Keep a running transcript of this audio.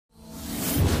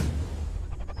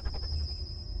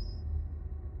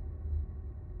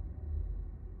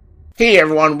Hey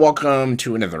everyone, welcome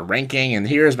to another ranking, and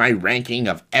here's my ranking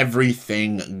of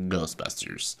everything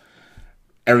Ghostbusters.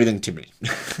 Everything to me.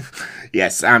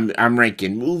 Yes, I'm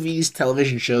ranking movies,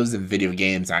 television shows, and video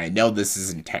games. I know this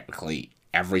isn't technically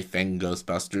everything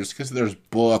Ghostbusters because there's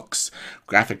books,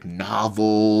 graphic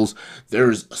novels,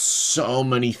 there's so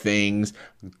many things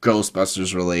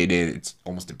Ghostbusters related. It's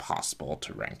almost impossible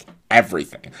to rank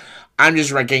everything. I'm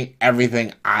just ranking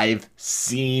everything I've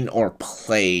seen or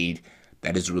played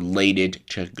that is related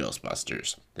to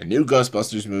Ghostbusters. The new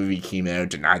Ghostbusters movie came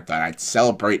out, and I thought I'd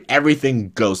celebrate everything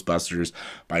Ghostbusters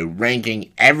by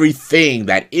ranking everything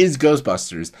that is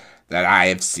Ghostbusters that I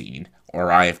have seen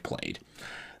or I have played.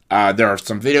 There are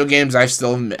some video games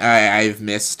I've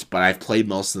missed, but I've played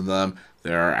most of them.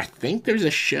 I think there's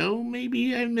a show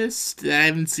maybe I missed that I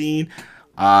haven't seen.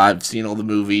 I've seen all the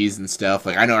movies and stuff.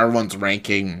 Like, I know everyone's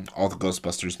ranking all the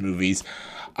Ghostbusters movies.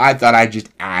 I thought I'd just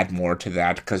add more to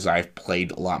that because I've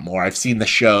played a lot more. I've seen the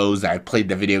shows, I've played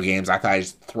the video games. I thought I'd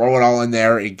just throw it all in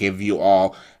there and give you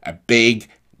all a big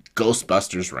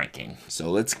Ghostbusters ranking.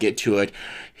 So let's get to it.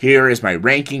 Here is my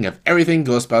ranking of everything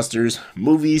Ghostbusters,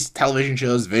 movies, television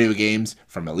shows, video games,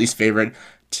 from my least favorite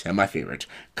to my favorite.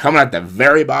 Coming at the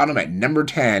very bottom at number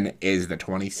 10 is the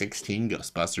 2016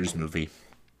 Ghostbusters movie.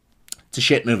 It's a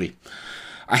shit movie.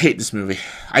 I hate this movie.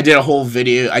 I did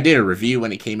a review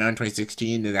when it came out in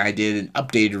 2016, and I did an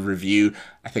updated review,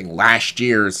 I think last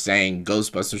year, saying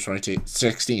Ghostbusters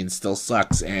 2016 still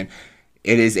sucks, and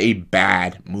it is a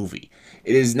bad movie.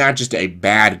 It is not just a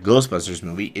bad Ghostbusters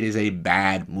movie, it is a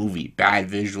bad movie. Bad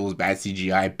visuals, bad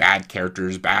CGI, bad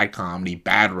characters, bad comedy,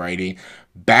 bad writing,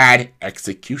 bad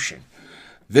execution.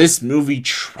 This movie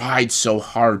tried so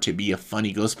hard to be a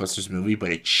funny Ghostbusters movie,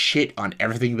 but it shit on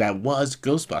everything that was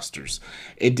Ghostbusters.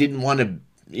 It didn't want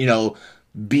to,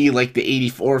 be like the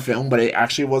 84 film, but it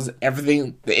actually was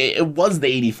everything. It was the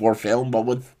 84 film, but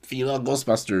with female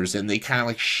Ghostbusters, and they kind of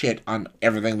like shit on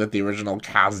everything that the original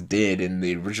cast did and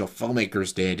the original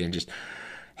filmmakers did, and just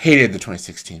hated the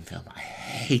 2016 film. I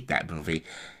hate that movie.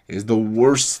 It is the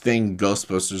worst thing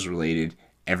Ghostbusters related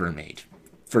ever made,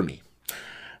 for me.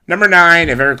 Number 9,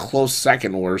 a very close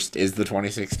second worst, is the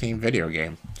 2016 video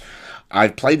game.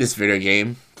 I've played this video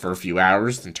game for a few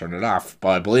hours and turned it off,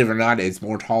 but believe it or not, it's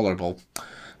more tolerable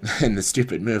than the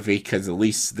stupid movie, because at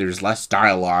least there's less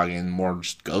dialogue and more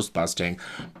just ghost busting,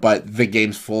 but the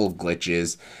game's full of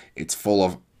glitches. It's full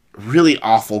of really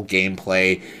awful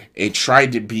gameplay. It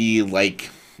tried to be like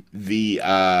the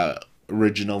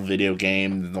original video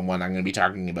game, the one I'm going to be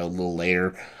talking about a little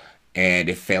later, and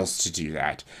it fails to do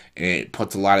that. And it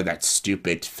puts a lot of that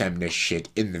stupid feminist shit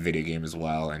in the video game as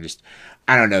well. And just,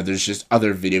 I don't know, there's just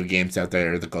other video games out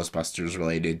there, the Ghostbusters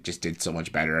related, just did so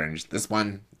much better. And just, this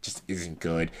one just isn't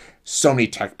good. So many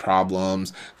tech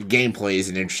problems. The gameplay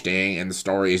isn't interesting. And the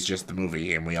story is just the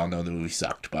movie. And we all know the movie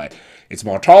sucked. But it's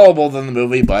more tolerable than the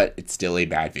movie, but it's still a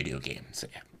bad video game. So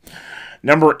yeah.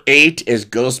 Number 8 is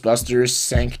Ghostbusters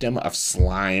Sanctum of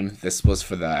Slime. This was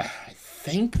for I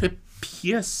think the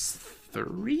PS3,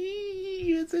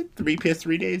 is it? 3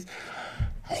 PS3 days?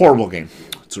 Horrible game.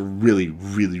 It's a really,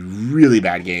 really, really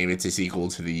bad game. It's a sequel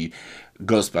to the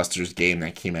Ghostbusters game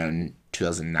that came out in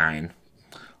 2009.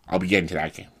 I'll be getting to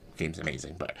that game. The game's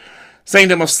amazing, but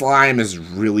Sanctum of Slime is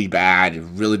really bad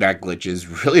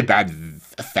glitches, really bad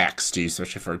effects too,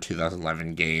 especially for a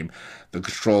 2011 game. The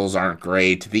controls aren't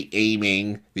great. The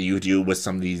aiming that you do with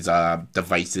some of these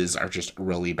devices are just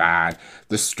really bad.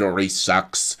 The story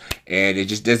sucks, and it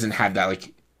just doesn't have that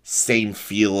like same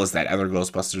feel as that other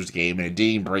Ghostbusters game, and it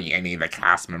didn't bring any of the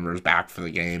cast members back for the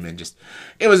game, and just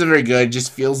it wasn't very good. It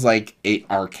just feels like an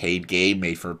arcade game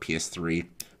made for PS3.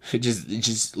 It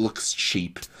just looks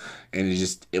cheap, and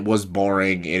it was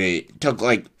boring, and it took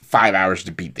like 5 hours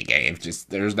to beat the game.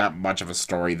 There's not much of a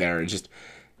story there. It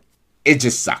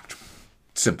just sucked.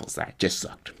 Simple as that. Just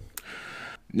sucked.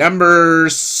 Number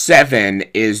 7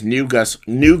 is New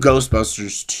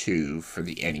Ghostbusters 2 for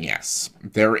the NES.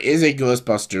 There is a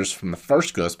Ghostbusters from the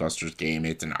first Ghostbusters game.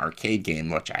 It's an arcade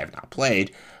game, which I have not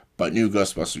played. But New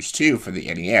Ghostbusters 2 for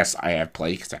the NES, I have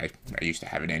played, because I used to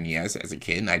have an NES as a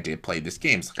kid, and I did play this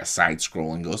game. It's like a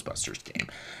side-scrolling Ghostbusters game.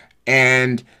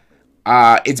 And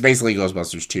it's basically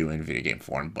Ghostbusters 2 in video game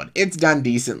form, but it's done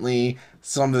decently.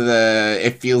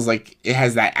 It feels like it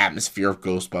has that atmosphere of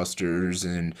Ghostbusters,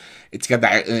 and it's got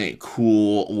that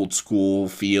cool old school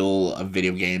feel of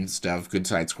video game stuff, good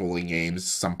side-scrolling games,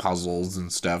 some puzzles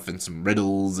and stuff, and some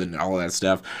riddles and all that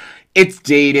stuff. It's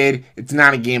dated. It's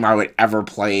not a game I would ever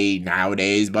play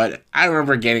nowadays, but I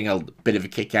remember getting a bit of a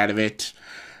kick out of it.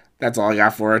 That's all I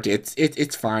got for it.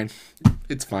 It's fine.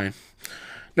 It's fine.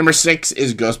 Number 6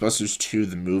 is Ghostbusters 2,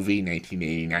 the movie,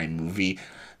 1989 movie.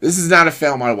 This is not a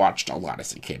film I watched a lot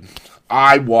as a kid.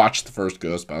 I watched the first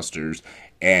Ghostbusters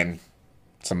and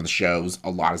some of the shows a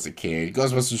lot as a kid.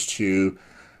 Ghostbusters 2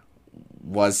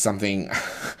 was something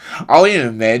I'll even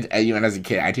admit, even as a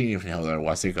kid, I didn't even know there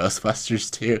was a Ghostbusters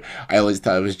 2. I always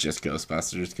thought it was just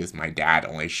Ghostbusters because my dad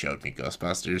only showed me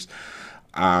Ghostbusters.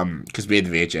 Because we had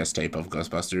the VHS tape of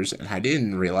Ghostbusters, and I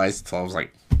didn't realize until I was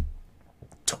like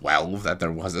 12 that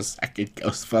there was a second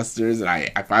Ghostbusters, and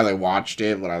I finally watched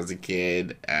it when I was a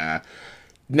kid.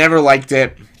 Never liked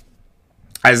it.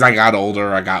 As I got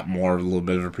older, I got a little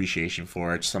bit of appreciation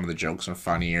for it. Some of the jokes are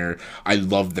funnier. I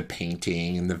love the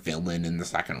painting and the villain in the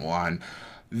second one.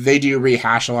 They do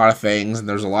rehash a lot of things, and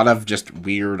there's a lot of just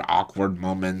weird, awkward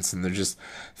moments, and there's just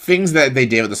things that they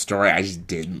did with the story I just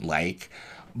didn't like.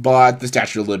 But the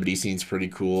Statue of Liberty scene's pretty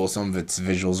cool. Some of its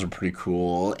visuals are pretty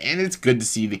cool, and it's good to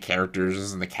see the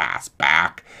characters and the cast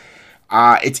back.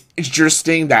 It's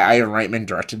interesting that Ivan Reitman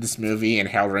directed this movie, and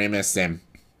Harold Ramis and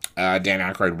Dan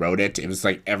Aykroyd wrote it. It was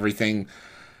like everything.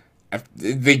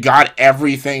 They got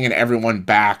everything and everyone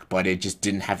back, but it just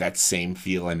didn't have that same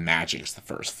feel and magic as the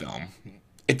first film.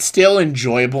 It's still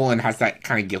enjoyable and has that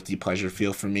kind of guilty pleasure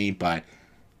feel for me, but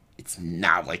it's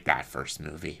not like that first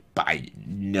movie by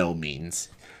no means,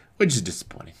 which is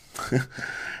disappointing.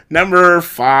 Number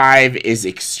 5 is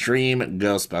Extreme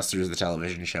Ghostbusters, the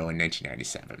television show in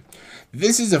 1997.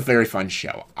 This is a very fun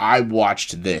show. I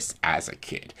watched this as a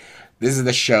kid. This is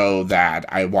the show that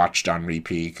I watched on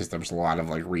repeat because there was a lot of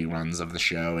like reruns of the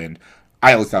show, and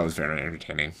I always thought it was very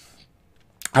entertaining.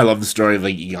 I love the story of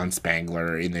like Egon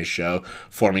Spangler in this show,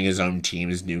 forming his own team,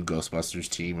 his new Ghostbusters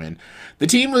team, and the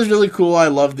team was really cool. I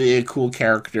love the cool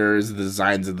characters, the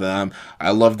designs of them.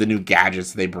 I love the new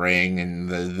gadgets they bring and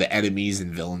the enemies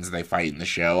and villains they fight in the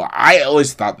show. I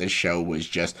always thought this show was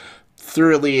just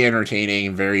thoroughly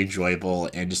entertaining, very enjoyable,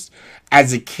 and just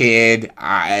as a kid,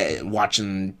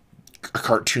 watching a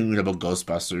cartoon about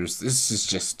Ghostbusters, this is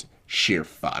just sheer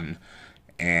fun.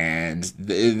 And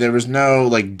there was no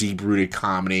like deep-rooted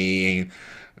comedy,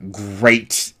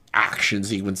 great action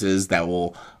sequences that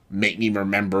will make me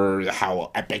remember how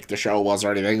epic the show was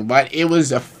or anything, but it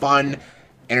was a fun,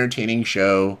 entertaining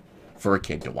show for a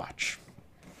kid to watch.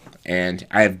 And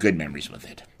I have good memories with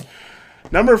it.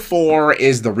 Number 4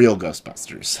 is The Real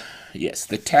Ghostbusters. Yes,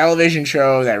 the television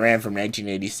show that ran from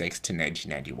 1986 to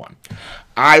 1991.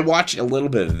 I watched a little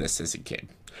bit of this as a kid.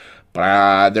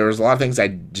 But there was a lot of things I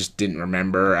just didn't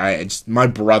remember. My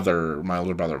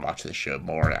older brother watched this show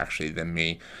more actually than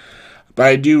me. But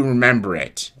I do remember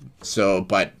it. So,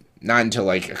 but not until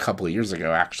like a couple of years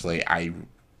ago, actually, I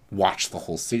watched the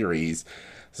whole series.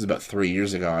 This is about 3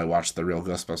 years ago. I watched the Real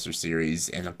Ghostbusters series,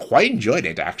 and I quite enjoyed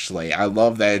it, actually. I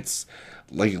love that it's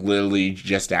like literally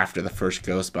just after the first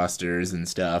Ghostbusters and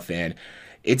stuff, and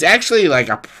it's actually like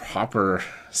a proper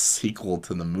sequel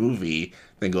to the movie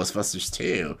than Ghostbusters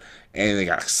 2. And they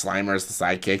got Slimer as the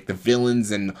sidekick. The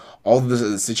villains and all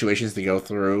the situations they go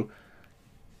through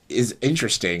is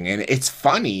interesting, and it's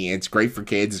funny. It's great for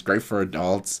kids. It's great for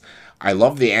adults. I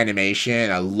love the animation.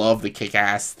 I love the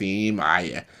kick-ass theme.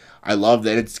 I love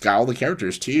that it's got all the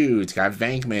characters, too. It's got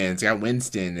Venkman. It's got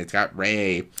Winston. It's got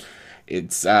Ray.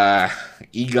 It's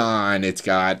Egon. It's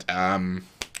got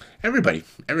everybody.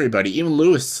 Even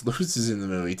Lewis. Lewis is in the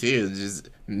movie, too. Just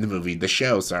in the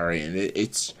show, sorry. And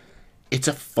it's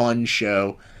a fun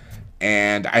show,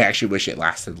 and I actually wish it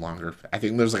lasted longer. I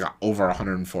think there's like over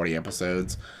 140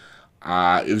 episodes.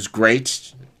 It was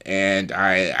great, and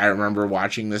I remember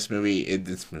watching this movie,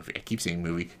 I keep saying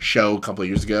movie, show a couple of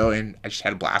years ago, and I just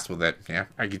had a blast with it. Yeah,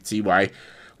 I could see why a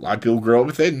lot of people grew up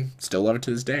with it and still love it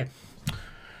to this day.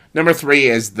 Number 3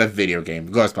 is the video game,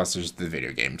 Ghostbusters, the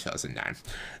video game, 2009.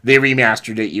 They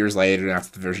remastered it years later, and that's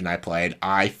the version I played.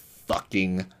 I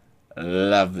fucking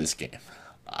love this game.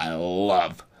 I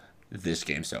love this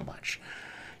game so much.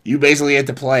 You basically had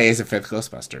to play as a 5th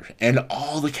Ghostbuster, and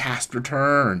all the cast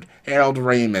returned. Harold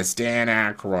Ramis, Dan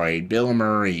Aykroyd, Bill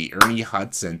Murray, Ernie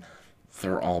Hudson,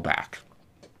 they're all back.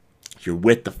 You're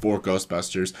with the 4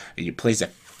 Ghostbusters, and you play as a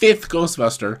 5th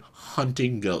Ghostbuster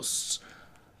hunting ghosts.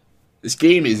 This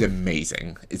game is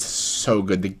amazing. It's so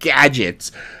good. The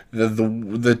gadgets,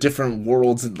 the different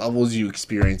worlds and levels you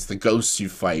experience, the ghosts you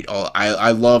fight.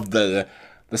 I love the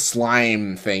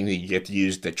slime thing that you get to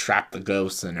use to trap the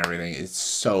ghosts and everything. It's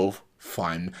so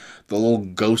fun. The little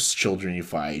ghost children you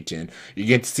fight, and you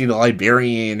get to see the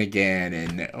librarian again,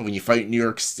 and when you fight in New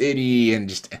York City, and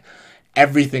just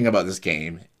everything about this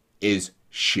game is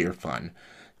sheer fun.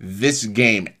 This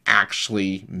game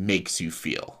actually makes you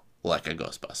feel like a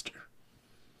Ghostbuster.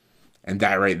 And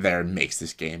that right there makes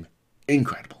this game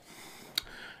incredible.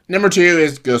 Number 2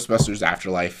 is Ghostbusters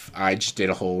Afterlife. I just did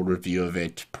a whole review of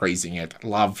it, praising it. I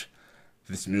loved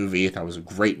this movie. I thought it was a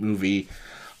great movie.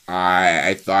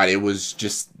 I thought it was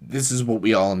just, this is what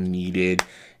we all needed.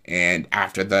 And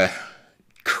after the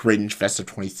cringe fest of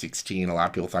 2016, a lot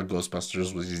of people thought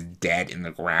Ghostbusters was just dead in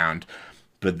the ground.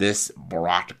 But this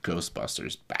brought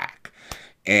Ghostbusters back.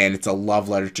 And it's a love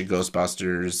letter to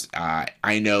Ghostbusters.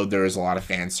 I know there is a lot of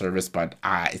fan service, but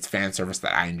it's fan service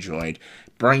that I enjoyed.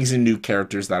 Brings in new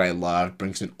characters that I love,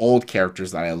 brings in old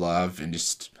characters that I love, and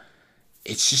it's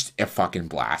just a fucking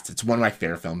blast. It's one of my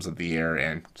favorite films of the year,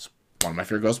 and it's one of my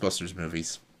favorite Ghostbusters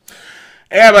movies.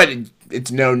 Yeah, but it's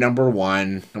no number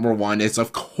one. Number one is,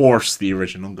 of course, the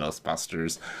original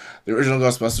Ghostbusters. The original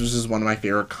Ghostbusters is one of my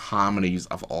favorite comedies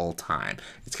of all time.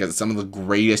 It's because it's some of the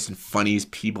greatest and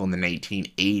funniest people in the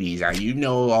 1980s. You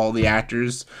know all the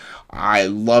actors. I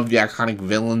love the iconic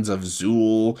villains of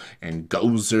Zool and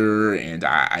Gozer, and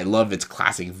I love its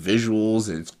classic visuals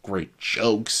and its great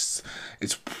jokes.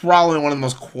 It's probably one of the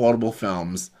most quotable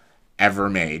films ever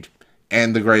made,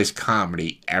 and the greatest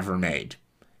comedy ever made.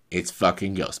 It's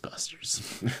fucking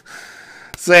Ghostbusters.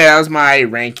 So yeah, that was my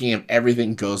ranking of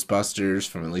everything Ghostbusters,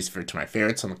 from at least to my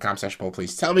favorites. On the comment section below,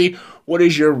 please tell me, what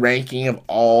is your ranking of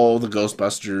all the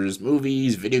Ghostbusters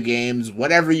movies, video games,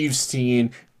 whatever you've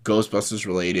seen Ghostbusters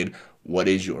related. What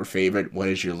is your favorite? What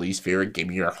is your least favorite? Give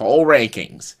me your whole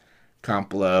rankings. Comment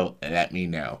below and let me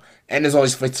know. And as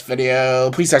always, for this video,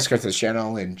 please subscribe to the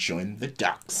channel and join the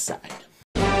dark side.